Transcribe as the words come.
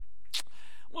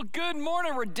Well, good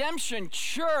morning, Redemption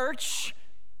Church.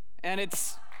 And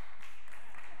it's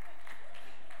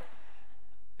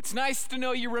nice to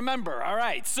know you remember. All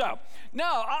right, so,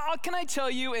 can I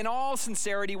tell you in all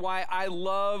sincerity why I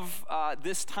love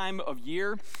this time of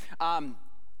year?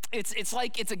 It's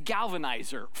like it's a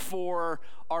galvanizer for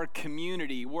our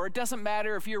community where it doesn't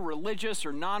matter if you're religious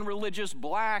or non-religious,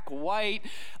 black, white,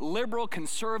 liberal,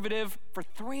 conservative. For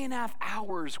 3.5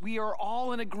 hours, we are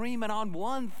all in agreement on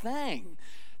one thing.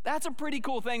 That's a pretty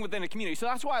cool thing within a community. So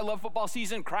that's why I love football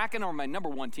season. Kraken are my number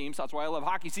one team, so that's why I love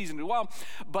hockey season as well.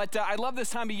 But I love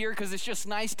this time of year because it's just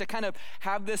nice to kind of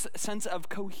have this sense of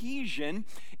cohesion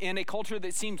in a culture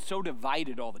that seems so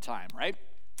divided all the time, right?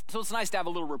 So it's nice to have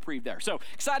a little reprieve there. So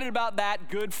excited about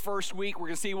that. Good first week. We're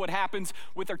going to see what happens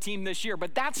with our team this year.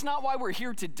 But that's not why we're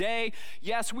here today.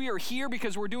 Yes, we are here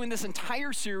because we're doing this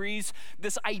entire series,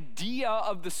 this idea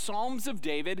of the Psalms of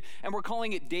David, and we're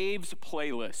calling it Dave's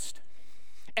Playlist.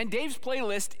 And Dave's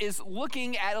Playlist is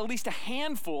looking at least a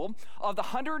handful of the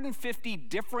 150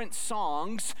 different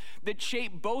songs that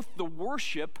shape both the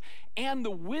worship and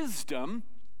the wisdom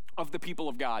of the people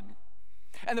of God.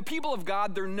 And the people of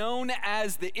God, they're known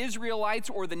as the Israelites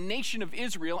or the nation of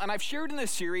Israel. And I've shared in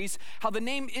this series how the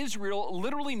name Israel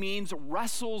literally means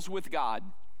wrestles with God.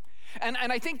 And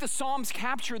I think the Psalms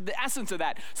captured the essence of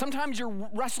that. Sometimes you're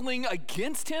wrestling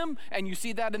against him, and you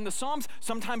see that in the Psalms.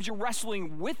 Sometimes you're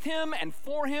wrestling with him and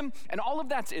for him, and all of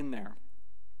that's in there.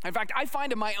 In fact, I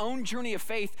find in my own journey of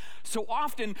faith so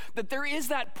often that there is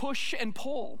that push and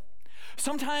pull.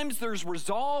 Sometimes there's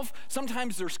resolve,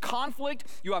 sometimes there's conflict.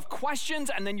 You have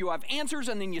questions, and then you have answers,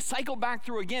 and then you cycle back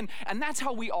through again, and that's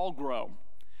how we all grow.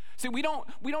 See, we don't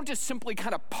just simply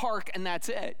kind of park and that's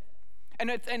it. And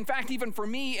in fact, even for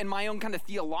me, in my own kind of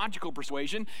theological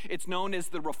persuasion, it's known as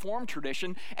the Reformed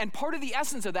tradition. And part of the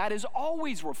essence of that is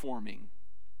always reforming.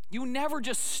 You never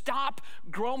just stop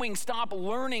growing, stop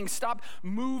learning, stop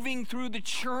moving through the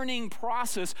churning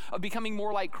process of becoming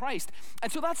more like Christ.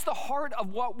 And so that's the heart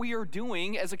of what we are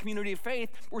doing as a community of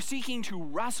faith. We're seeking to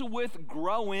wrestle with,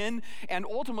 grow in, and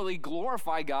ultimately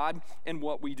glorify God in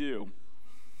what we do.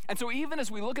 And so even as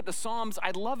we look at the Psalms,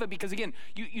 I love it because, again,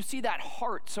 you see that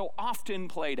heart so often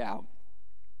played out.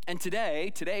 And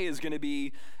today is going to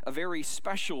be a very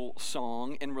special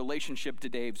song in relationship to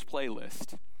Dave's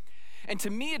playlist. And to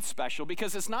me, it's special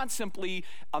because it's not simply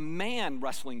a man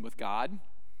wrestling with God,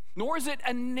 nor is it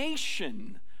a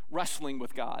nation wrestling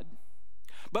with God.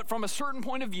 But from a certain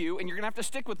point of view, and you're going to have to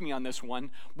stick with me on this one,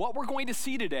 what we're going to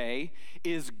see today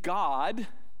is God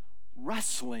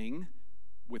wrestling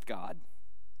with God,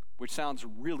 which sounds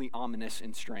really ominous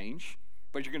and strange,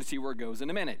 but you're going to see where it goes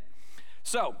in a minute.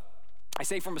 So, I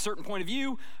say from a certain point of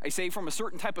view, I say from a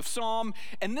certain type of psalm,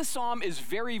 and this psalm is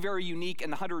very, very unique in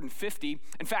the 150.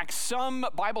 In fact, some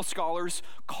Bible scholars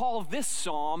call this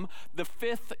psalm the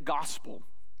fifth gospel.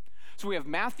 So we have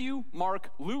Matthew, Mark,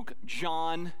 Luke,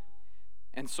 John,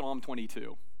 and Psalm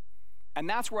 22. And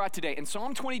that's where we're at today. And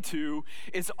Psalm 22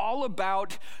 is all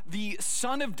about the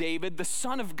Son of David, the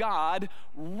Son of God,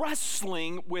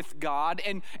 wrestling with God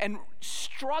and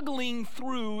struggling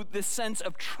through this sense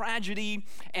of tragedy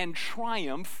and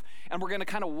triumph. And we're going to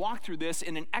kind of walk through this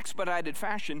in an expedited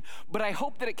fashion, but I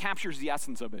hope that it captures the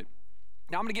essence of it.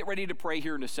 Now, I'm going to get ready to pray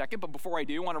here in a second, but before I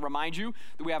do, I want to remind you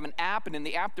that we have an app, and in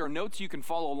the app, there are notes you can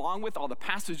follow along with. All the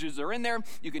passages are in there.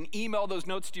 You can email those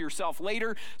notes to yourself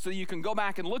later so that you can go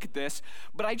back and look at this.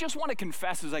 But I just want to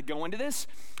confess as I go into this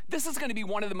is going to be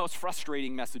one of the most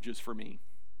frustrating messages for me,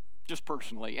 just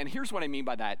personally. And here's what I mean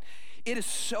by that. It is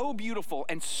so beautiful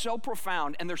and so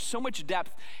profound, and there's so much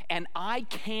depth, and I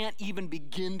can't even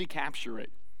begin to capture it.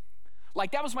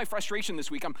 Like, that was my frustration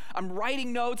this week. I'm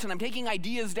writing notes and I'm taking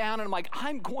ideas down, and I'm like,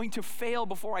 I'm going to fail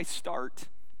before I start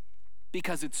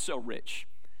because it's so rich.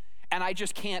 And I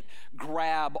just can't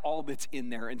grab all that's in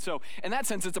there. And so in that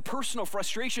sense, it's a personal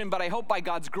frustration, but I hope by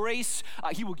God's grace,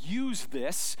 he will use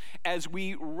this as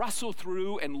we wrestle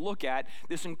through and look at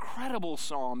this incredible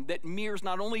psalm that mirrors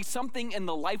not only something in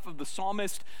the life of the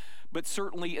psalmist, but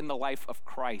certainly in the life of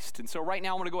Christ. And so right now,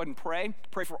 I want to go ahead and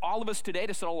pray for all of us today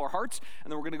to settle our hearts, and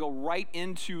then we're going to go right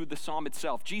into the psalm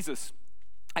itself. Jesus,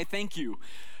 I thank you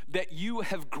that you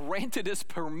have granted us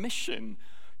permission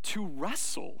to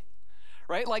wrestle,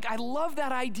 right? Like, I love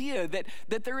that idea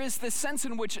that there is this sense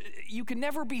in which you can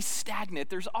never be stagnant.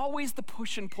 There's always the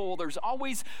push and pull. There's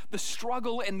always the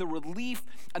struggle and the relief,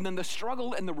 and then the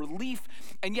struggle and the relief,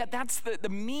 and yet that's the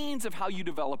means of how you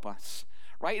develop us.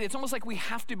 Right? It's almost like we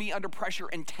have to be under pressure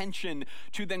and tension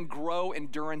to then grow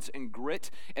endurance and grit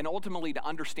and ultimately to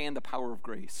understand the power of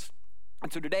grace.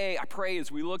 And so today I pray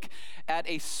as we look at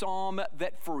a psalm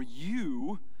that for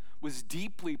you was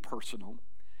deeply personal,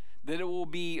 that it will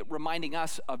be reminding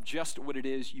us of just what it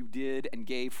is you did and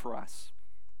gave for us.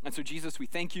 And so, Jesus, we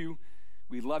thank you,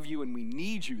 we love you, and we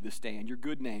need you this day in your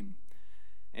good name.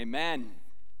 Amen.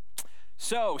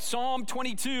 So, Psalm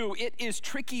 22, it is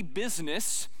tricky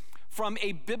business from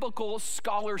a biblical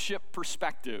scholarship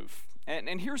perspective.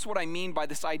 And here's what I mean by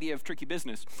this idea of tricky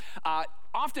business.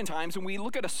 Oftentimes, when we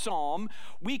look at a psalm,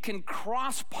 we can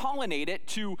cross-pollinate it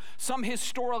to some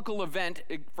historical event,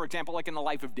 for example, like in the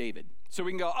life of David. So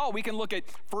we can go, we can look at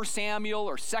 1 Samuel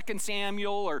or 2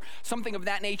 Samuel or something of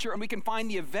that nature, and we can find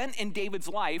the event in David's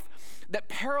life that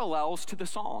parallels to the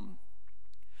psalm.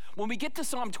 When we get to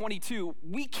Psalm 22,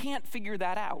 we can't figure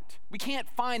that out. We can't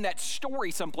find that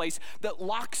story someplace that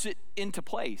locks it into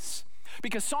place.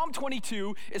 Because Psalm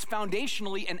 22 is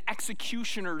foundationally an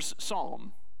executioner's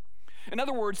psalm. In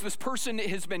other words, this person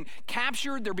has been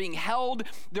captured, they're being held,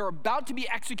 they're about to be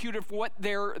executed for what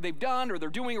they've done or they're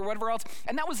doing or whatever else.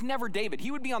 And that was never David.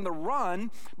 He would be on the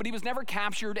run, but he was never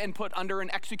captured and put under an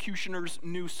executioner's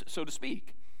noose, so to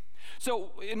speak.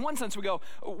 So in one sense, we go,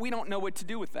 we don't know what to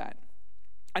do with that.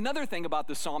 Another thing about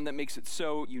this psalm that makes it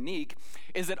so unique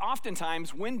is that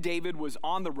oftentimes when David was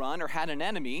on the run or had an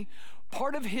enemy,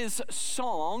 part of his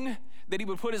song that he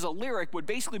would put as a lyric would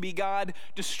basically be, God,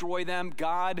 destroy them,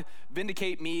 God,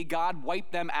 vindicate me, God,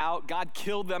 wipe them out, God,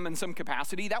 kill them in some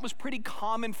capacity. That was pretty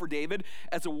common for David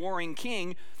as a warring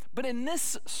king. But in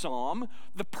this psalm,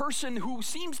 the person who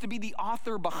seems to be the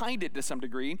author behind it to some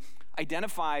degree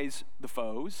identifies the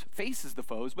foes, faces the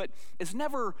foes, but is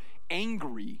never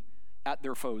angry at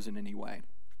their foes in any way.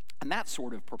 And that's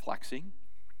sort of perplexing.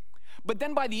 But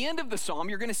then by the end of the psalm,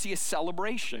 you're going to see a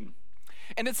celebration.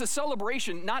 And it's a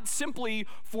celebration not simply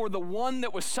for the one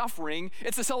that was suffering,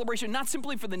 it's a celebration not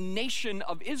simply for the nation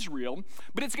of Israel,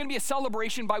 but it's going to be a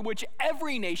celebration by which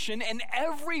every nation and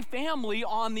every family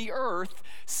on the earth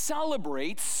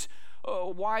celebrates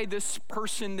why this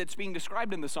person that's being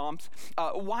described in the Psalms,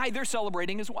 why they're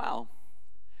celebrating as well.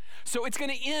 So it's going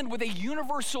to end with a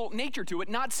universal nature to it,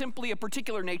 not simply a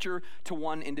particular nature to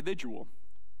one individual.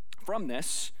 From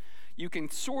this, you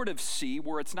can sort of see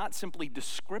where it's not simply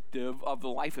descriptive of the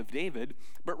life of David,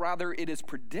 but rather it is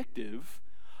predictive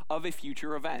of a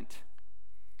future event.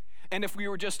 And if we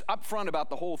were just upfront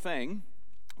about the whole thing,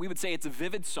 we would say it's a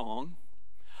vivid song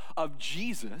of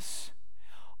Jesus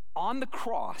on the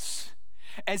cross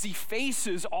as he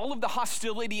faces all of the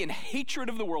hostility and hatred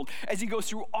of the world, as he goes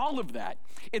through all of that.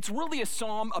 It's really a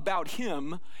psalm about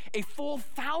him a full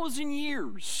 1,000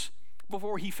 years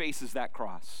before he faces that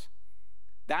cross.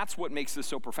 That's what makes this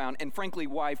so profound, and frankly,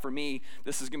 why, for me,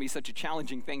 this is going to be such a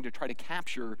challenging thing to try to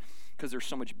capture, because there's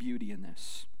so much beauty in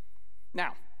this.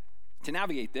 Now, to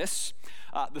navigate this,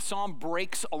 the psalm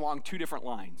breaks along two different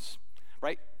lines,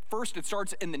 right? First, it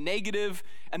starts in the negative,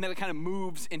 and then it kind of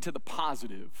moves into the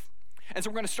positive. And so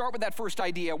we're going to start with that first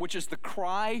idea, which is the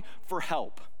cry for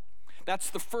help. That's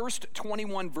the first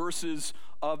 21 verses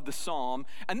of the psalm,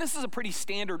 and this is a pretty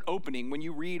standard opening when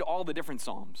you read all the different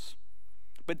psalms.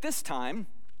 But this time,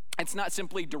 it's not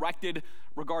simply directed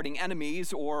regarding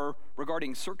enemies or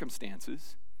regarding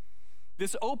circumstances.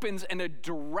 This opens in a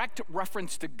direct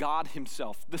reference to God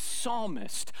himself, the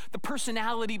psalmist, the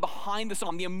personality behind the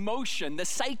psalm, the emotion, the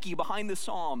psyche behind the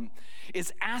psalm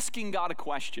is asking God a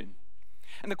question.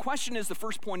 And the question is the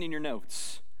first point in your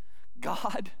notes.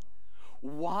 God,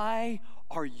 why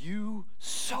are you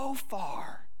so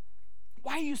far?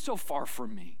 Why are you so far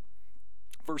from me?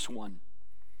 Verse 1.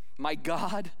 My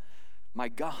God,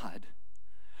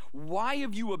 why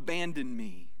have you abandoned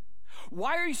me?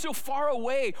 Why are you so far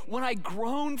away when I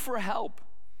groan for help?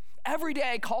 Every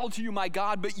day I call to you, my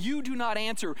God, but you do not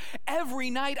answer. Every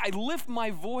night I lift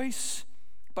my voice,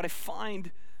 but I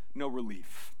find no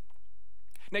relief.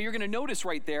 Now you're going to notice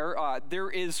right there,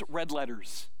 there is red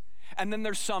letters. And then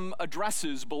there's some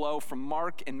addresses below from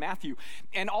Mark and Matthew.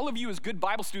 And all of you as good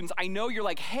Bible students, I know you're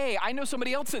like, hey, I know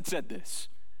somebody else that said this.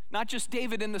 Not just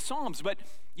David in the Psalms, but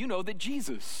you know that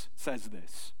Jesus says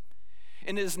this.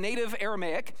 In his native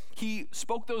Aramaic, he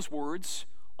spoke those words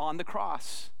on the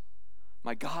cross.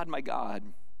 My God,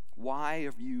 why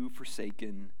have you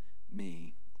forsaken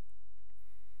me?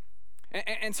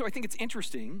 And so I think it's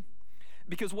interesting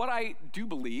because what I do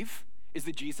believe is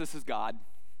that Jesus is God,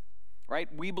 right?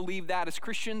 We believe that as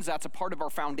Christians. That's a part of our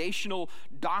foundational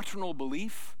doctrinal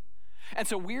belief. And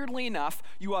so weirdly enough,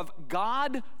 you have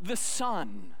God the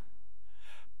Son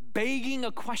begging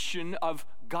a question of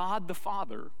God the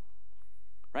Father,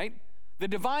 right? The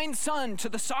divine Son to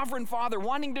the sovereign Father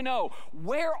wanting to know,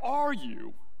 where are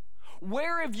you?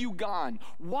 Where have you gone?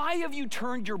 Why have you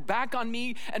turned your back on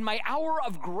me and my hour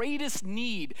of greatest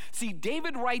need? See,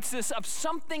 David writes this of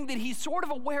something that he's sort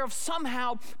of aware of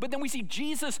somehow, but then we see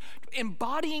Jesus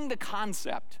embodying the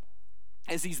concept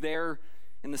as he's there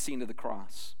in the scene of the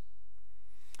cross.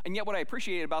 And yet what I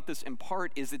appreciate about this in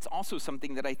part is it's also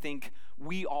something that I think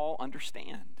we all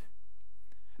understand.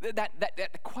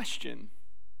 That question,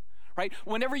 right?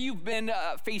 Whenever you've been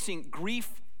facing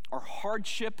grief or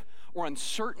hardship or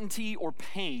uncertainty or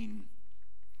pain,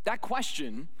 that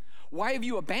question, why have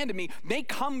you abandoned me, may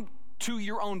come to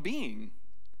your own being,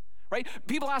 right?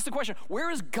 People ask the question, where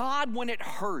is God when it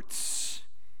hurts?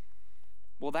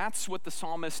 Well, that's what the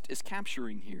psalmist is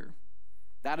capturing here.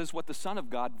 That is what the Son of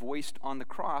God voiced on the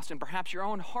cross, and perhaps your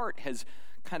own heart has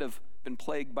kind of been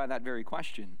plagued by that very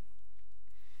question.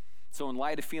 So in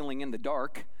light of feeling in the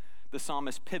dark, the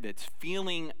psalmist pivots.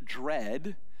 Feeling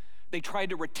dread, they tried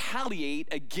to retaliate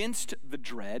against the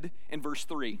dread in verse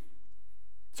 3.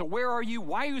 So where are you?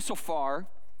 Why are you so far?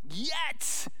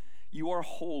 Yet you are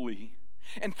holy,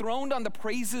 enthroned on the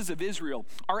praises of Israel.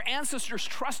 Our ancestors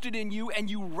trusted in you and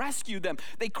you rescued them.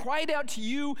 They cried out to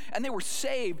you and they were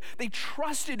saved. They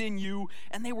trusted in you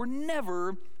and they were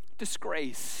never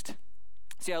disgraced.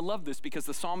 See, I love this because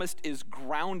the psalmist is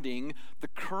grounding the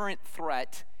current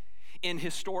threat in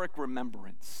historic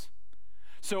remembrance.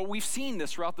 So we've seen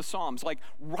this throughout the Psalms. Like,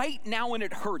 right now when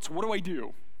it hurts, what do I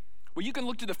do? Well, you can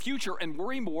look to the future and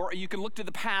worry more, or you can look to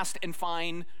the past and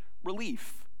find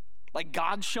relief. Like,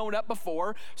 God's shown up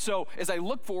before, so as I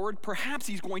look forward, perhaps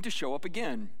he's going to show up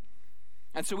again.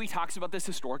 And so he talks about this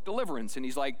historic deliverance, and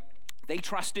he's like, they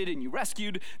trusted and you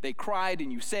rescued, they cried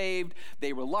and you saved,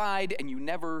 they relied and you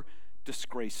never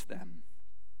disgraced them.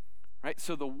 Right?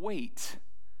 So the weight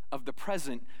of the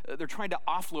present, they're trying to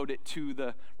offload it to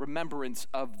the remembrance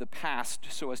of the past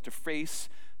so as to face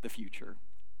the future.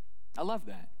 I love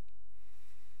that.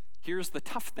 Here's the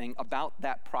tough thing about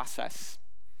that process.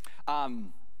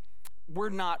 We're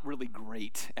not really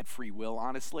great at free will,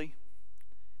 honestly.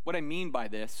 What I mean by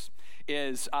this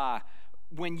is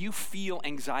when you feel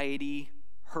anxiety,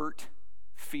 hurt,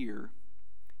 fear,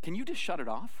 can you just shut it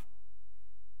off?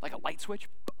 Like a light switch?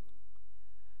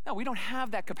 No, we don't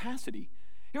have that capacity.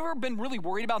 You ever been really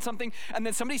worried about something and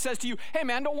then somebody says to you, hey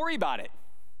man, don't worry about it?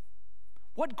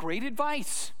 What great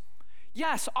advice.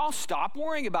 Yes, I'll stop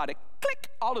worrying about it. Click,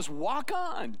 I'll just walk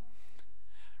on.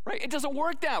 Right? It doesn't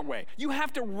work that way. You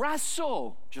have to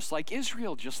wrestle, just like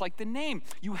Israel, just like the name.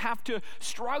 You have to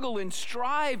struggle and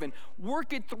strive and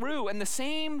work it through. And the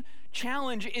same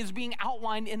challenge is being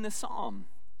outlined in the psalm,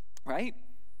 right?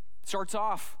 Starts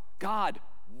off, God,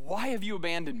 why have you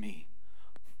abandoned me?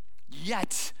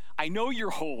 Yet I know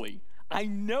you're holy. I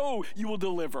know you will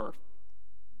deliver.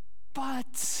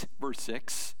 But, verse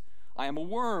 6, I am a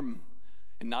worm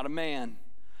and not a man.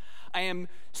 I am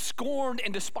scorned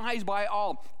and despised by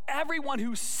all. Everyone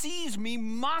who sees me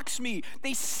mocks me.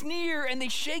 They sneer and they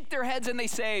shake their heads and they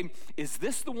say, is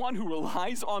this the one who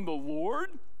relies on the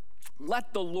Lord?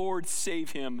 Let the Lord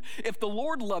save him. If the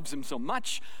Lord loves him so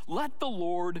much, let the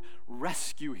Lord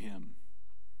rescue him.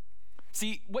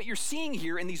 See, what you're seeing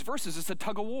here in these verses is a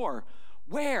tug of war.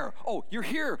 Where? Oh, you're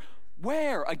here.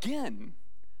 Where? Again.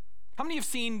 How many have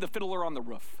seen The Fiddler on the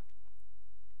Roof?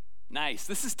 Nice.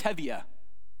 This is Tevye.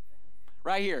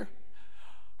 Right here.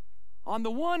 On the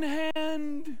one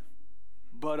hand,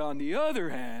 but on the other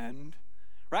hand,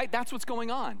 right? That's what's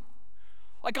going on.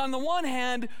 Like, on the one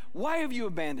hand, why have you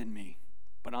abandoned me?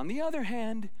 But on the other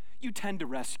hand, you tend to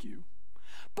rescue.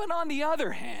 But on the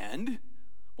other hand,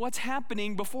 what's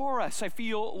happening before us? I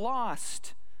feel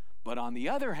lost. But on the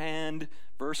other hand,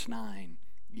 verse 9,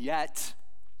 yet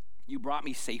you brought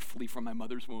me safely from my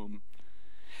mother's womb,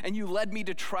 and you led me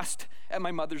to trust at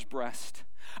my mother's breast.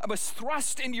 I was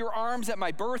thrust into your arms at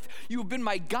my birth. You have been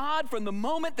my God from the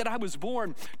moment that I was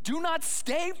born. Do not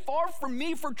stay far from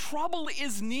me, for trouble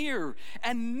is near,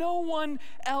 and no one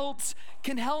else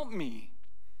can help me.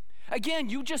 Again,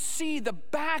 you just see the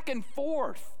back and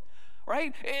forth,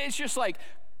 right? It's just like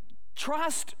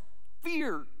trust,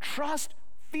 fear, trust,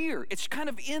 fear. It's kind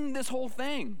of in this whole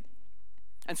thing.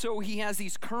 And so he has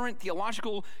these current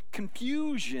theological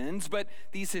confusions, but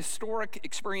these historic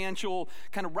experiential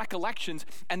kind of recollections,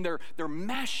 and they're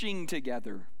mashing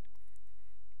together.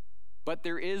 But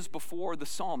there is before the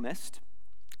psalmist,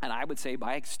 and I would say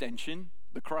by extension,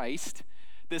 the Christ,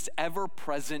 this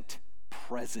ever-present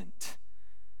present.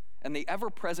 And the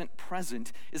ever-present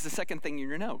present is the second thing in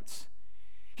your notes.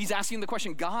 He's asking the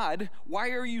question, God, why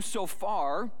are you so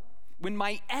far when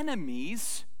my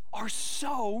enemies are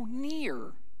so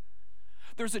near?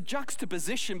 There's a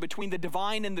juxtaposition between the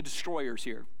divine and the destroyers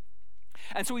here.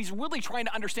 And so he's really trying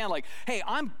to understand, like, hey,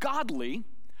 I'm godly.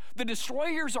 The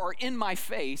destroyers are in my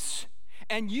face.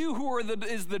 And you who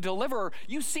is the deliverer,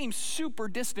 you seem super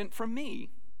distant from me.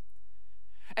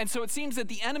 And so it seems that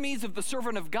the enemies of the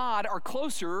servant of God are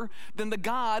closer than the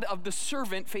God of the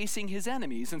servant facing his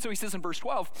enemies. And so he says in verse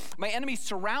 12, my enemies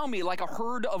surround me like a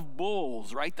herd of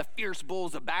bulls, right? The fierce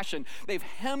bulls of Bashan. They've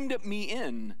hemmed me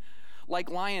in. Like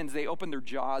lions, they open their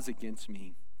jaws against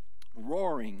me,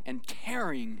 roaring and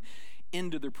tearing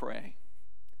into their prey.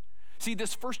 See,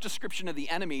 this first description of the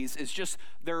enemies is just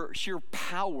their sheer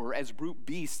power as brute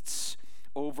beasts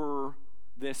over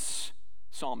this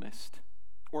psalmist,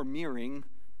 or mirroring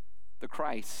the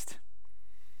Christ.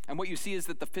 And what you see is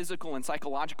that the physical and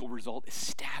psychological result is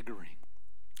staggering.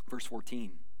 Verse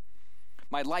 14,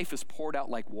 my life is poured out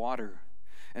like water,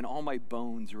 and all my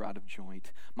bones are out of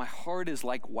joint. My heart is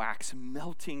like wax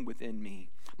melting within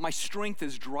me. My strength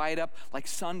is dried up like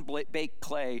sun-baked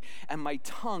clay, and my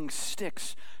tongue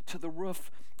sticks to the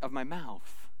roof of my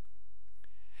mouth.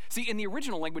 See, in the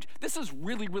original language, this is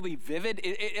really, really vivid.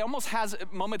 It almost has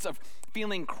moments of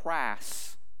feeling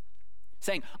crass,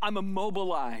 saying, I'm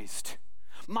immobilized.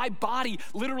 My body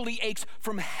literally aches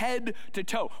from head to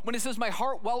toe. When it says my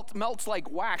heart melts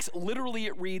like wax, literally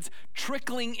it reads,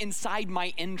 trickling inside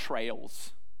my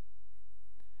entrails.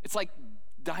 It's like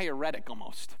diuretic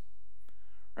almost,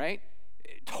 right?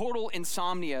 Total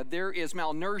insomnia. There is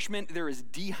malnourishment. There is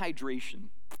dehydration,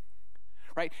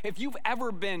 right? If you've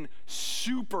ever been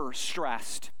super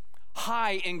stressed,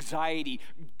 high anxiety,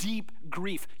 deep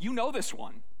grief, you know this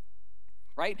one.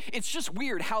 Right? It's just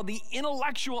weird how the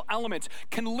intellectual elements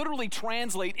can literally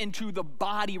translate into the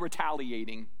body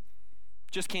retaliating.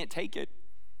 Just can't take it.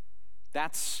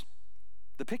 That's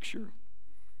the picture.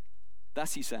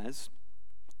 Thus he says,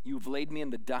 you've laid me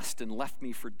in the dust and left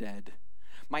me for dead.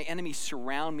 My enemies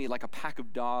surround me like a pack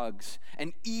of dogs.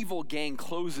 An evil gang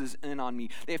closes in on me.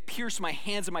 They have pierced my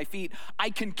hands and my feet. I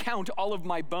can count all of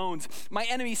my bones. My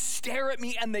enemies stare at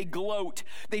me and they gloat.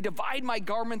 They divide my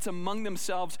garments among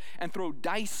themselves and throw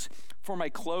dice for my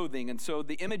clothing. And so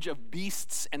the image of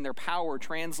beasts and their power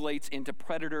translates into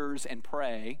predators and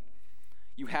prey.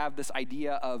 You have this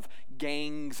idea of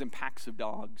gangs and packs of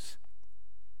dogs.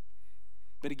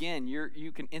 But again,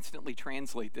 you can instantly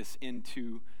translate this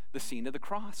into the scene of the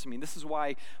cross. I mean, this is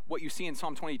why what you see in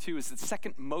Psalm 22 is the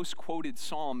second most quoted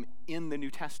psalm in the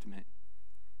New Testament,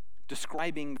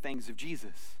 describing things of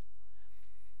Jesus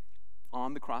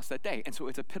on the cross that day. And so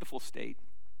it's a pitiful state.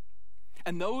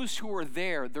 And those who are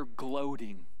there, they're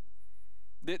gloating.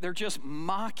 They're just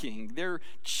mocking. They're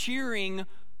cheering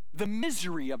the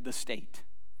misery of the state.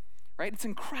 Right? It's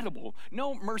incredible.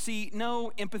 No mercy,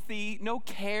 no empathy, no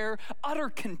care, utter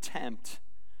contempt,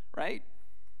 right?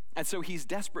 And so he's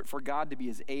desperate for God to be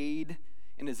his aid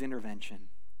and his intervention.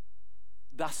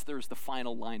 Thus, there's the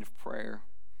final line of prayer.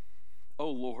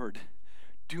 Oh Lord,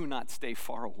 do not stay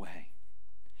far away.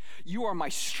 You are my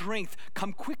strength.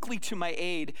 Come quickly to my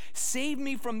aid. Save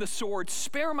me from the sword.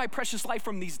 Spare my precious life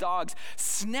from these dogs.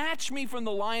 Snatch me from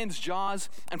the lion's jaws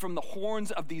and from the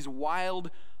horns of these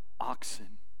wild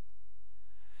oxen.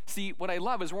 See, what I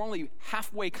love is we're only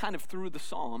halfway kind of through the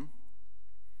psalm,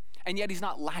 and yet he's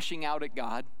not lashing out at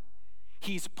God.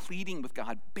 He's pleading with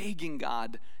God, begging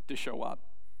God to show up.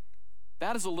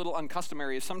 That is a little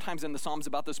uncustomary. Sometimes in the Psalms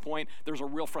about this point, there's a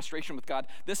real frustration with God.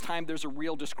 This time, there's a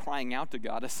real just crying out to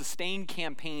God, a sustained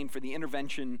campaign for the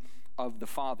intervention of the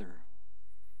Father.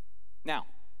 Now,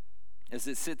 as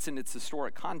it sits in its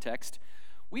historic context,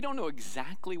 we don't know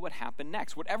exactly what happened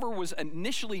next. Whatever was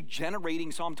initially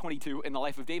generating Psalm 22 in the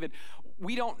life of David,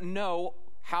 we don't know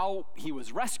how he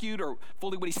was rescued or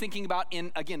fully what he's thinking about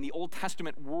in, again, the Old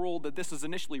Testament world that this is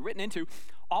initially written into.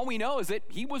 All we know is that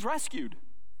he was rescued.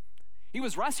 He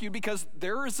was rescued because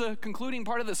there is a concluding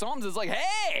part of the Psalms is like,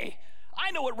 hey,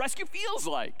 I know what rescue feels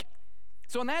like.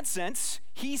 So in that sense,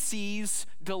 he sees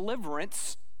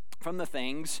deliverance from the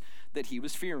things that he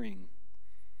was fearing.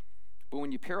 But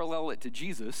when you parallel it to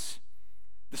Jesus,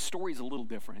 the story is a little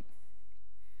different.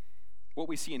 What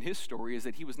we see in his story is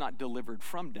that he was not delivered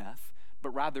from death, but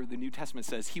rather the New Testament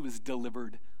says he was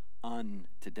delivered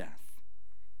unto death.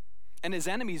 And his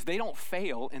enemies, they don't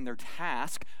fail in their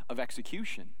task of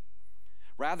execution.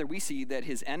 Rather, we see that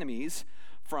his enemies,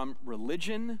 from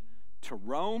religion to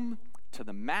Rome to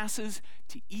the masses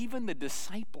to even the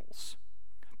disciples,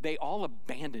 they all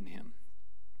abandon him.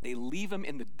 They leave him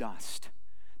in the dust.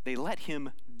 They let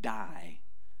him die,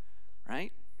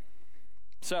 right?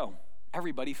 So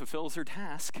everybody fulfills their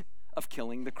task of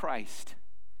killing the Christ.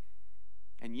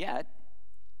 And yet,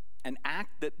 an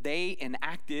act that they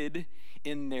enacted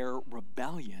in their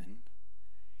rebellion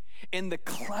In the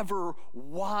clever,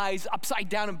 wise, upside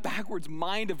down and backwards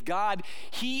mind of God,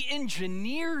 he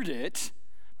engineered it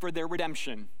for their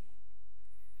redemption.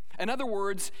 In other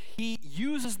words, he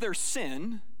uses their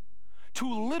sin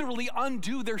to literally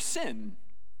undo their sin.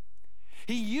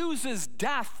 He uses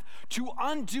death to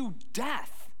undo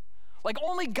death. Like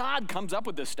only God comes up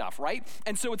with this stuff, right?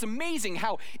 And so it's amazing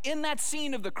how in that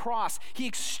scene of the cross, he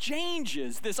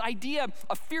exchanges this idea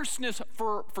of fierceness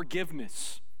for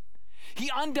forgiveness.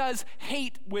 He undoes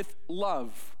hate with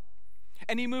love.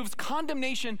 And he moves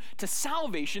condemnation to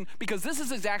salvation because this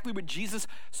is exactly what Jesus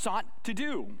sought to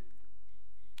do.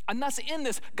 And thus in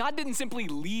this, God didn't simply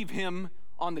leave him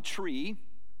on the tree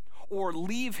or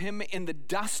leave him in the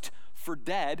dust for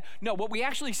dead. No, what we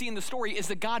actually see in the story is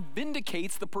that God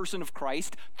vindicates the person of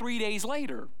Christ 3 days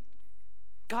later.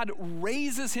 God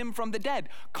raises him from the dead,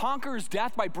 conquers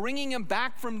death by bringing him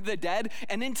back from the dead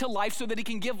and into life so that he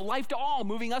can give life to all,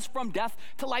 moving us from death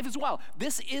to life as well.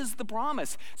 This is the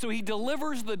promise. So he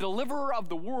delivers the deliverer of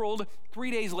the world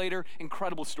 3 days later.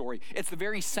 Incredible story. It's the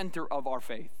very center of our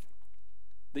faith,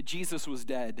 that Jesus was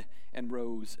dead and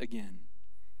rose again.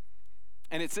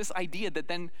 And it's this idea that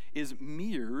then is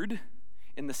mirrored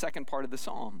in the second part of the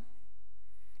psalm.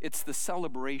 It's the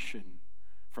celebration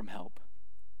from help,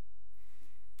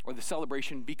 or the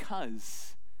celebration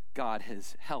because God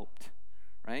has helped,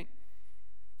 right?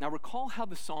 Now recall how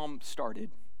the psalm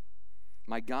started.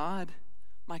 My God,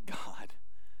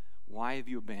 why have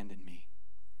you abandoned me?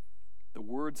 The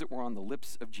words that were on the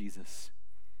lips of Jesus.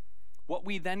 What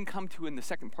we then come to in the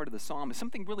second part of the psalm is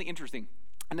something really interesting.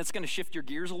 And it's going to shift your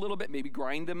gears a little bit, maybe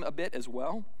grind them a bit as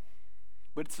well.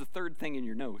 But it's the third thing in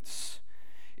your notes.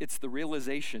 It's the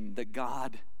realization that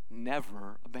God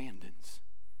never abandons.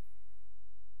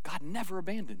 God never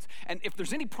abandons. And if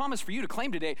there's any promise for you to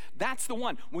claim today, that's the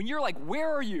one. When you're like, where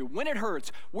are you? When it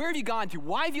hurts, where have you gone to?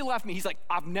 Why have you left me? He's like,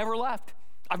 I've never left.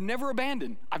 I've never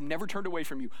abandoned. I've never turned away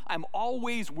from you. I'm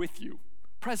always with you.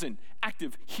 Present,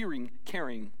 active, hearing,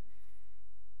 caring.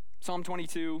 Psalm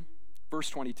 22, verse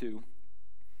 22.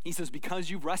 He says,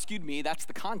 because you've rescued me, that's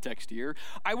the context here,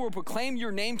 I will proclaim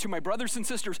your name to my brothers and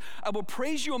sisters. I will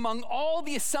praise you among all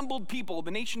the assembled people, the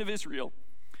nation of Israel.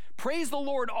 Praise the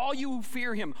Lord, all you who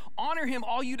fear him. Honor him,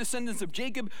 all you descendants of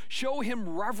Jacob. Show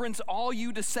him reverence, all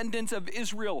you descendants of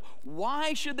Israel.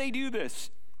 Why should they do this?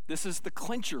 This is the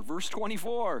clincher, verse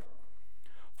 24.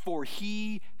 For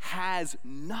he has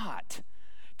not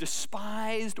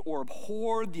despised or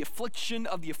abhorred the affliction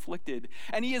of the afflicted,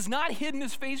 and he has not hidden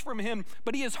his face from him,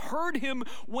 but he has heard him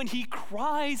when he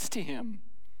cries to him.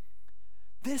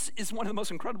 This is one of the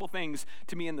most incredible things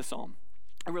to me in the psalm.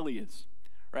 It really is,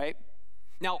 right?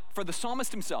 Now, for the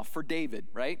psalmist himself, for David,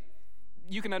 right?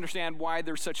 You can understand why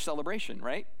there's such celebration,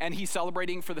 right? And he's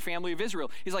celebrating for the family of Israel.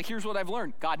 He's like, here's what I've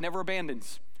learned. God never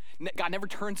abandons. God never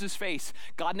turns his face.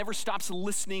 God never stops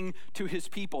listening to his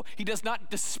people. He does not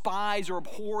despise or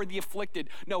abhor the afflicted.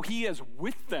 No, he is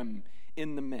with them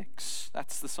in the mix.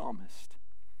 That's the psalmist.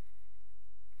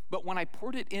 But when I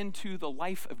poured it into the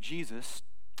life of Jesus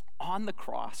on the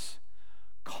cross,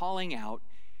 calling out,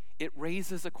 it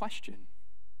raises a question.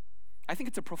 I think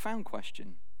it's a profound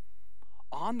question.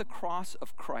 On the cross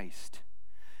of Christ,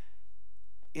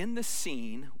 in the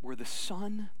scene where the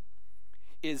Son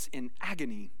is in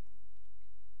agony,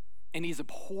 and he's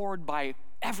abhorred by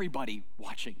everybody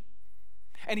watching,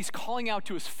 and he's calling out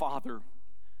to his Father,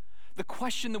 the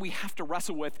question that we have to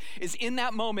wrestle with is, in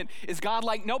that moment, is God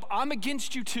like, nope, I'm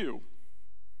against you too?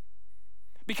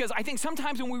 Because I think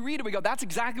sometimes when we read it, we go, that's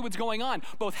exactly what's going on.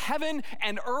 Both heaven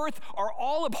and earth are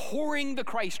all abhorring the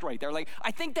Christ right there. Like,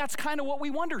 I think that's kind of what we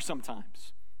wonder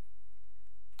sometimes.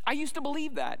 I used to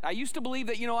believe that. I used to believe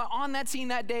that, on that scene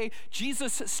that day,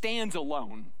 Jesus stands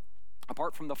alone,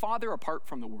 apart from the Father, apart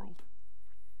from the world.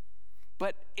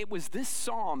 But it was this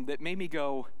psalm that made me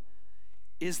go,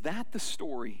 is that the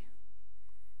story?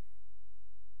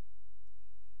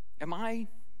 Am I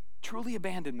truly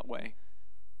abandoned that way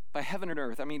by heaven and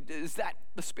earth? I mean, is that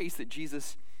the space that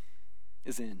Jesus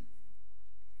is in?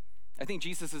 I think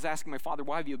Jesus is asking my Father,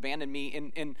 why have you abandoned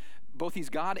me? And both he's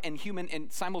God and human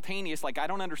and simultaneous, like I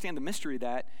don't understand the mystery of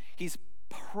that. He's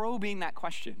probing that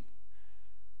question.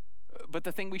 But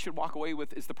the thing we should walk away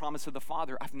with is the promise of the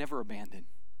Father. I've never abandoned.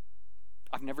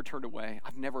 I've never turned away.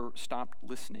 I've never stopped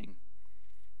listening.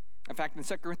 In fact, in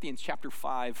 2 Corinthians chapter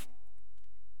 5,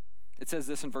 it says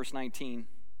this in verse 19. It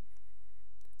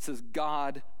says,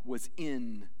 God was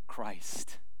in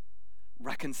Christ,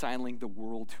 reconciling the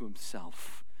world to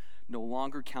himself, no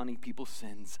longer counting people's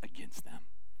sins against them.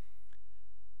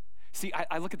 See,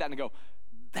 I look at that and I go,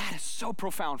 that is so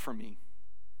profound for me.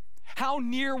 How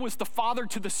near was the Father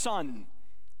to the Son?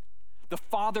 The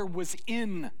Father was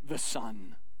in the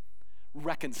Son,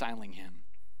 reconciling him.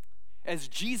 As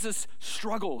Jesus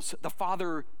struggles, the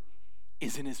Father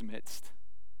is in his midst.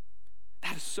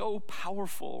 That is so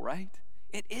powerful, right?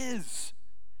 It is.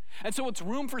 And so it's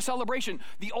room for celebration.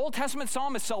 The Old Testament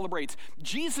psalmist celebrates.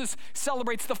 Jesus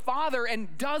celebrates the Father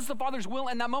and does the Father's will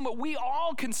in that moment. We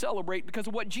all can celebrate because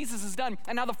of what Jesus has done.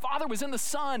 And now the Father was in the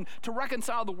Son to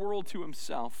reconcile the world to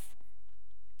himself.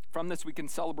 From this, we can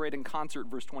celebrate in concert,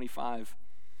 verse 25.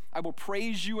 I will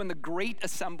praise you in the great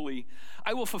assembly.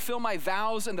 I will fulfill my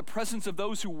vows in the presence of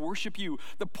those who worship you.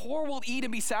 The poor will eat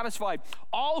and be satisfied.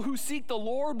 All who seek the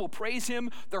Lord will praise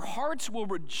him. Their hearts will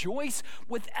rejoice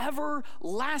with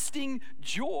everlasting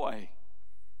joy.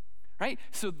 Right?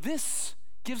 So this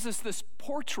gives us this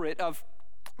portrait of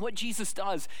what Jesus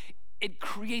does. It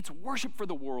creates worship for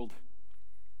the world.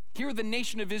 Here, the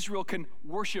nation of Israel can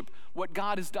worship what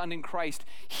God has done in Christ.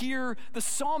 Here, the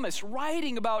psalmist,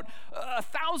 writing about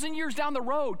 1,000 years down the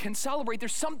road, can celebrate.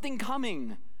 There's something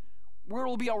coming where it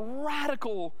will be a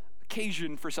radical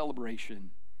occasion for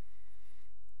celebration.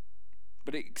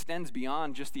 But it extends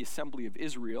beyond just the assembly of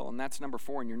Israel, and that's number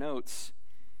 4 in your notes.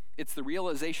 It's the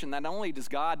realization that not only does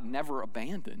God never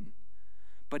abandon,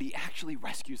 but he actually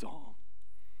rescues all.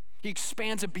 He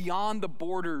expands it beyond the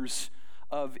borders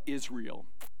of Israel,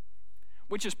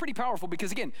 which is pretty powerful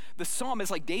because, again, the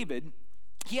psalmist, like David,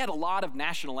 he had a lot of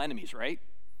national enemies, right?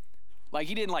 Like,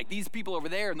 he didn't like these people over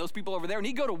there and those people over there, and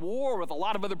he'd go to war with a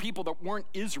lot of other people that weren't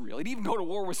Israel. He'd even go to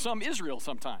war with some Israel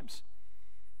sometimes.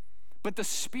 But the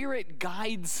Spirit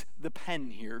guides the pen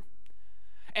here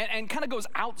and kind of goes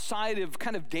outside of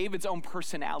kind of David's own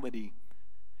personality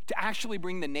to actually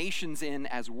bring the nations in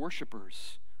as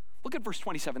worshipers. Look at verse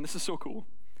 27. This is so cool.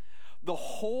 The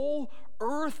whole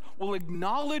earth will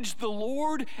acknowledge the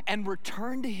Lord and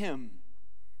return to him,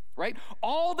 right?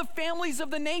 All the families of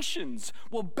the nations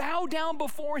will bow down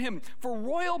before him, for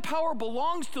royal power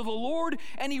belongs to the Lord,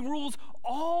 and he rules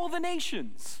all the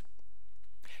nations.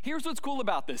 Here's what's cool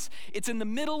about this. It's in the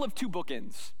middle of 2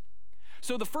 bookends.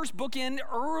 So the first bookend,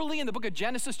 early in the book of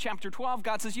Genesis, chapter 12,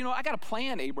 God says, I got a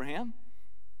plan, Abraham.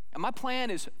 And my plan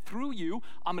is through you,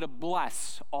 I'm going to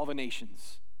bless all the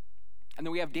nations. And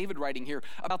then we have David writing here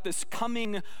about this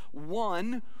coming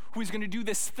one who is going to do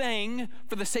this thing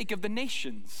for the sake of the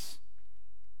nations.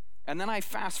 And then I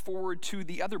fast forward to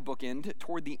the other bookend,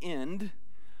 toward the end.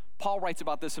 Paul writes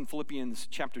about this in Philippians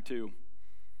chapter 2.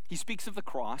 He speaks of the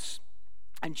cross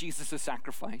and Jesus'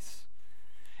 sacrifice.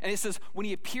 And it says, when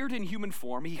he appeared in human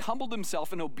form, he humbled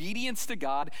himself in obedience to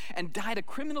God and died a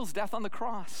criminal's death on the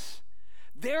cross.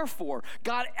 Therefore,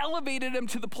 God elevated him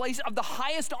to the place of the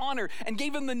highest honor and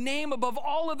gave him the name above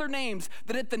all other names,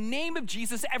 that at the name of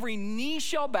Jesus every knee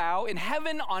shall bow in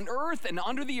heaven, on earth, and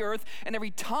under the earth, and every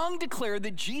tongue declare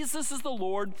that Jesus is the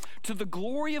Lord, to the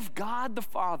glory of God the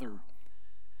Father.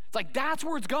 It's like that's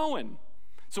where it's going.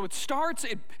 So it starts,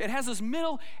 it has this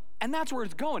middle, and that's where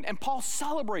it's going. And Paul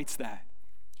celebrates that.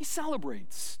 He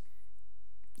celebrates.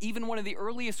 Even one of the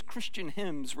earliest Christian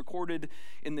hymns recorded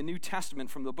in the New Testament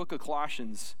from the book of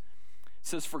Colossians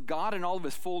says, for God in all of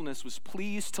his fullness was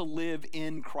pleased to live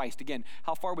in Christ. Again,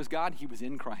 how far was God? He was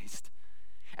in Christ.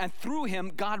 And through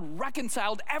him, God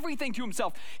reconciled everything to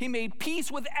himself. He made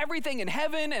peace with everything in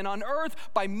heaven and on earth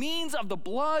by means of the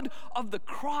blood of the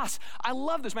cross. I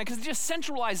love this, man, because it just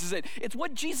centralizes it. It's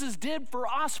what Jesus did for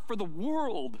us, for the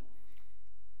world,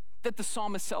 that the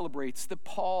psalmist celebrates, that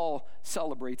Paul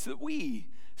celebrates, that we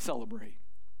celebrate.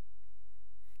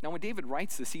 Now, when David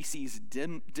writes this, he sees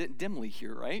dimly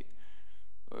here, right?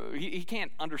 He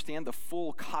can't understand the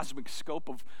full cosmic scope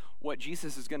of what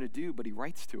Jesus is going to do, but he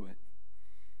writes to it.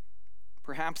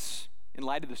 Perhaps in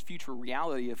light of this future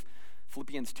reality of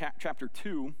Philippians chapter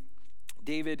 2,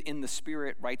 David in the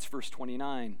Spirit writes verse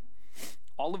 29,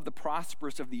 all of the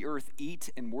prosperous of the earth eat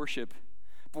and worship.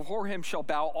 Before him shall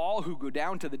bow all who go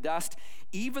down to the dust,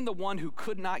 even the one who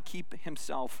could not keep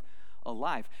himself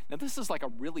alive. Now, this is like a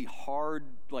really hard,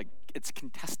 it's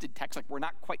contested text. We're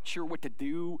not quite sure what to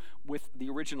do with the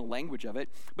original language of it,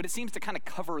 but it seems to kind of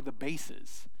cover the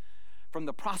bases. From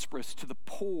the prosperous to the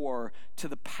poor to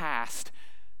the past,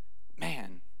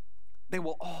 man, they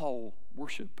will all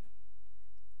worship,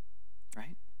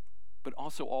 right? But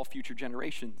also all future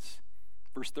generations.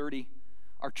 Verse 30,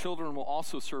 our children will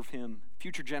also serve him.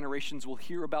 Future generations will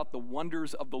hear about the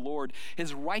wonders of the Lord.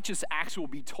 His righteous acts will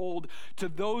be told to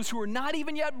those who are not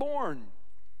even yet born,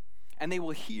 and they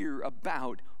will hear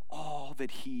about all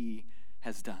that he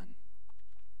has done.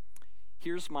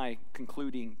 Here's my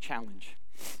concluding challenge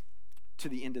to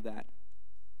the end of that.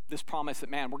 This promise that,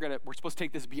 man, we're supposed to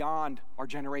take this beyond our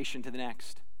generation to the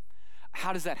next.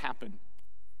 How does that happen?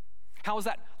 How is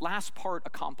that last part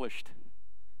accomplished?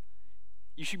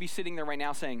 you should be sitting there right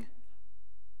now saying,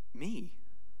 me,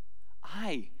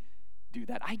 I do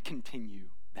that. I continue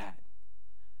that.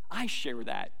 I share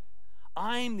that.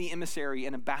 I'm the emissary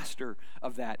and ambassador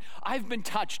of that. I've been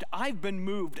touched. I've been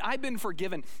moved. I've been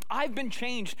forgiven. I've been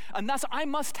changed. And thus I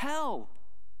must tell.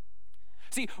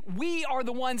 See, we are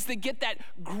the ones that get that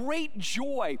great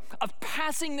joy of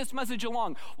passing this message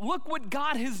along. Look what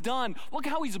God has done. Look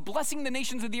how he's blessing the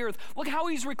nations of the earth. Look how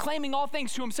he's reclaiming all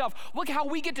things to himself. Look how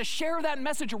we get to share that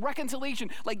message of reconciliation.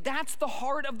 Like, that's the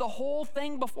heart of the whole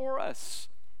thing before us.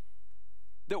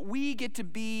 That we get to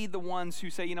be the ones who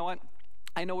say, you know what?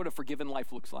 I know what a forgiven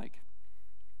life looks like.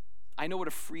 I know what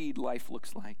a freed life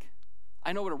looks like.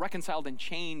 I know what a reconciled and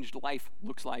changed life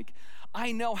looks like.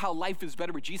 I know how life is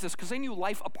better with Jesus because I knew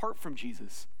life apart from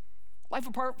Jesus. Life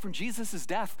apart from Jesus is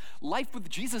death. Life with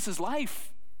Jesus is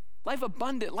life. Life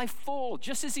abundant, life full,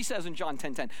 just as he says in John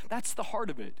 10:10. That's the heart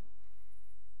of it.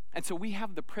 And so we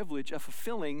have the privilege of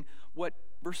fulfilling what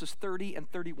verses 30 and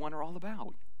 31 are all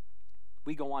about.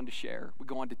 We go on to share. We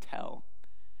go on to tell.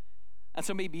 And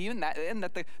so maybe in that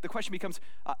the question becomes,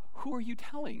 who are you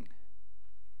telling?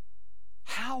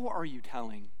 How are you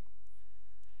telling?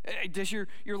 Does your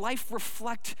life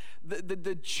reflect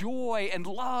the joy and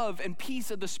love and peace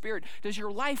of the Spirit? Does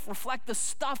your life reflect the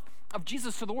stuff of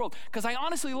Jesus to the world? Because I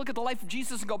honestly look at the life of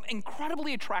Jesus and go,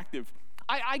 incredibly attractive.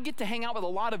 I get to hang out with a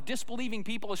lot of disbelieving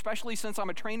people, especially since I'm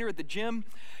a trainer at the gym.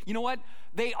 You know what?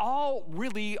 They all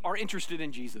really are interested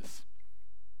in Jesus.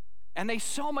 And they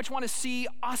so much want to see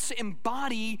us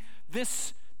embody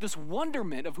this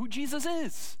wonderment of who Jesus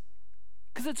is.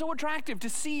 Because it's so attractive to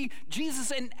see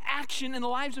Jesus in action in the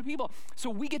lives of people. So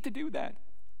we get to do that.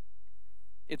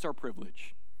 It's our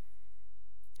privilege.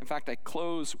 In fact, I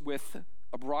close with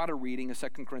a broader reading of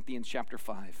 2 Corinthians chapter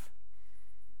 5.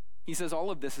 He says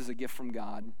all of this is a gift from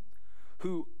God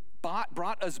who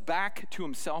brought us back to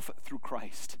himself through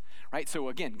Christ. Right? So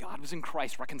again, God was in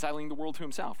Christ reconciling the world to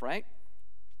himself, right?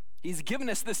 He's given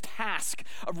us this task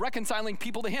of reconciling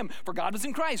people to him. For God was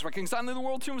in Christ, reconciling the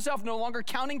world to himself, no longer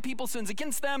counting people's sins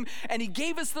against them. And he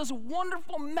gave us this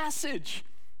wonderful message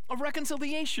of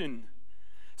reconciliation.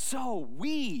 So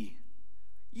we,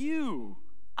 you,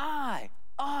 I,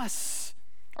 us,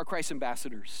 are Christ's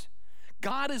ambassadors.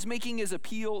 God is making his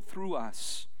appeal through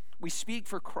us. We speak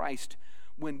for Christ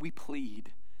when we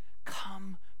plead,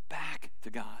 come back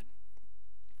to God.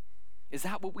 Is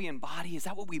that what we embody? Is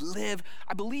that what we live?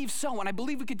 I believe so, and I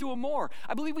believe we could do it more.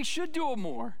 I believe we should do it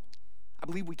more. I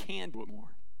believe we can do it more.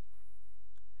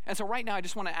 And so right now, I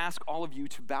just want to ask all of you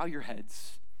to bow your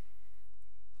heads.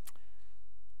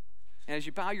 And as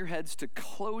you bow your heads, to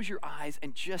close your eyes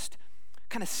and just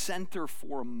kind of center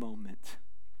for a moment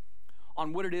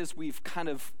on what it is we've kind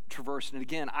of traversed. And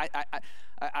again,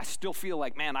 I still feel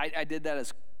like, man, I did that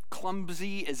as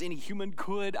clumsy as any human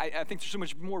could. I think there's so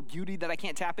much more beauty that I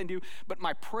can't tap into. But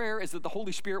my prayer is that the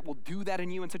Holy Spirit will do that in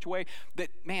you in such a way that,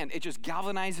 man, it just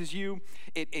galvanizes you.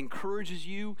 It encourages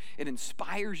you. It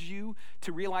inspires you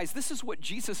to realize this is what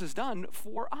Jesus has done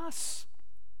for us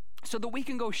so that we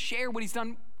can go share what he's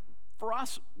done for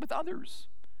us with others.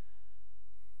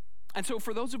 And so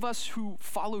for those of us who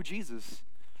follow Jesus,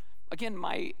 again,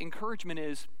 my encouragement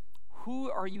is, who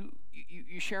are you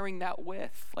sharing that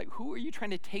with? Like, who are you trying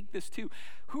to take this to?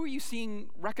 Who are you seeing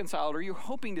reconciled, or are you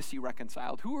hoping to see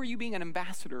reconciled? Who are you being an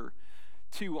ambassador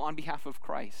to on behalf of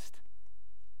Christ?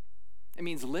 It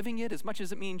means living it as much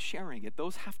as it means sharing it.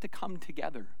 Those have to come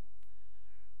together,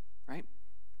 right?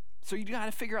 So you got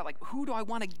to figure out, like, who do I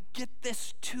want to get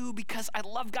this to because I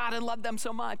love God and love them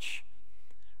so much,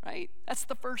 right? That's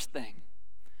the first thing.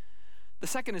 The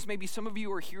second is maybe some of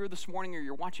you are here this morning, or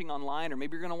you're watching online, or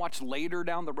maybe you're going to watch later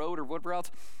down the road or whatever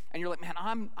else, and you're like, man,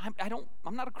 I'm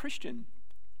not a Christian.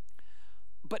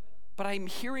 But I'm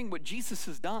hearing what Jesus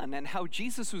has done and how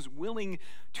Jesus was willing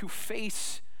to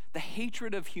face the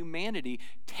hatred of humanity,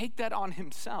 take that on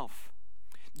himself,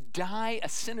 die a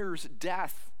sinner's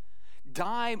death,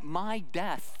 die my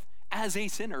death as a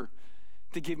sinner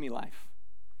to give me life.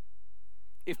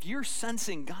 If you're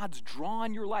sensing God's draw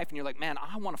in your life and you're like, man,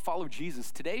 I want to follow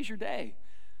Jesus, today's your day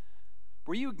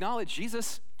where you acknowledge,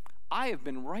 Jesus, I have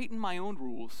been writing my own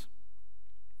rules.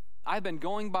 I've been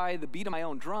going by the beat of my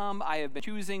own drum. I have been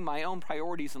choosing my own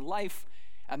priorities in life,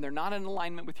 and they're not in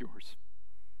alignment with yours.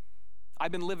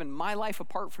 I've been living my life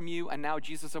apart from you, and now,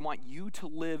 Jesus, I want you to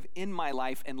live in my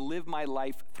life and live my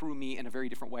life through me in a very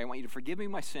different way. I want you to forgive me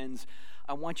my sins.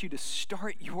 I want you to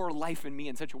start your life in me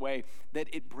in such a way that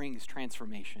it brings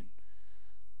transformation.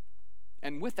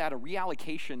 And with that, a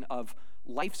reallocation of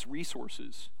life's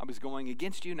resources. I was going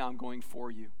against you, now I'm going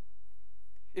for you.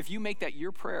 If you make that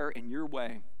your prayer in your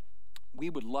way,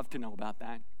 we would love to know about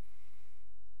that.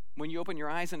 When you open your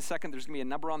eyes in a second, there's going to be a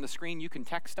number on the screen. You can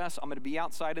text us. I'm going to be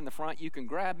outside in the front. You can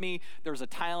grab me. There's a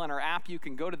tile in our app. You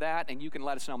can go to that, and you can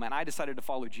let us know, man, I decided to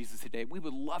follow Jesus today. We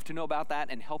would love to know about that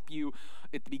and help you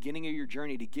at the beginning of your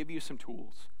journey to give you some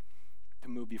tools to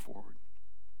move you forward.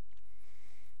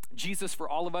 Jesus, for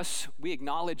all of us, we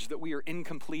acknowledge that we are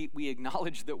incomplete. We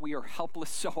acknowledge that we are helpless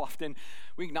so often.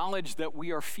 We acknowledge that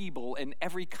we are feeble in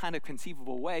every kind of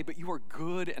conceivable way, but you are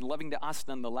good and loving to us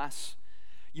nonetheless.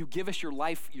 You give us your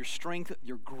life, your strength,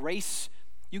 your grace.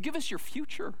 You give us your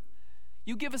future.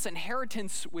 You give us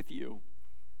inheritance with you.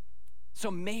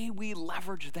 So may we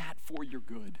leverage that for your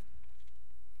good.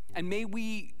 And may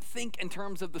we think in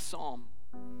terms of the psalm,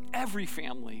 every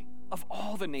family of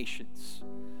all the nations,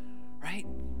 right?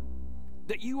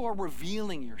 That you are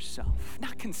revealing yourself,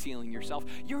 not concealing yourself.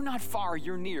 You're not far,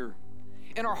 you're near.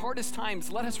 In our hardest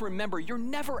times, let us remember you're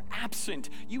never absent.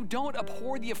 You don't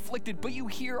abhor the afflicted, but you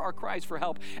hear our cries for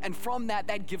help. And from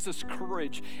that gives us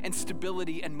courage and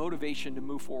stability and motivation to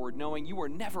move forward, knowing you are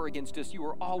never against us. You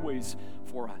are always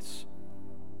for us.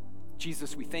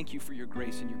 Jesus, we thank you for your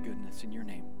grace and your goodness. In your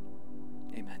name,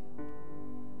 amen.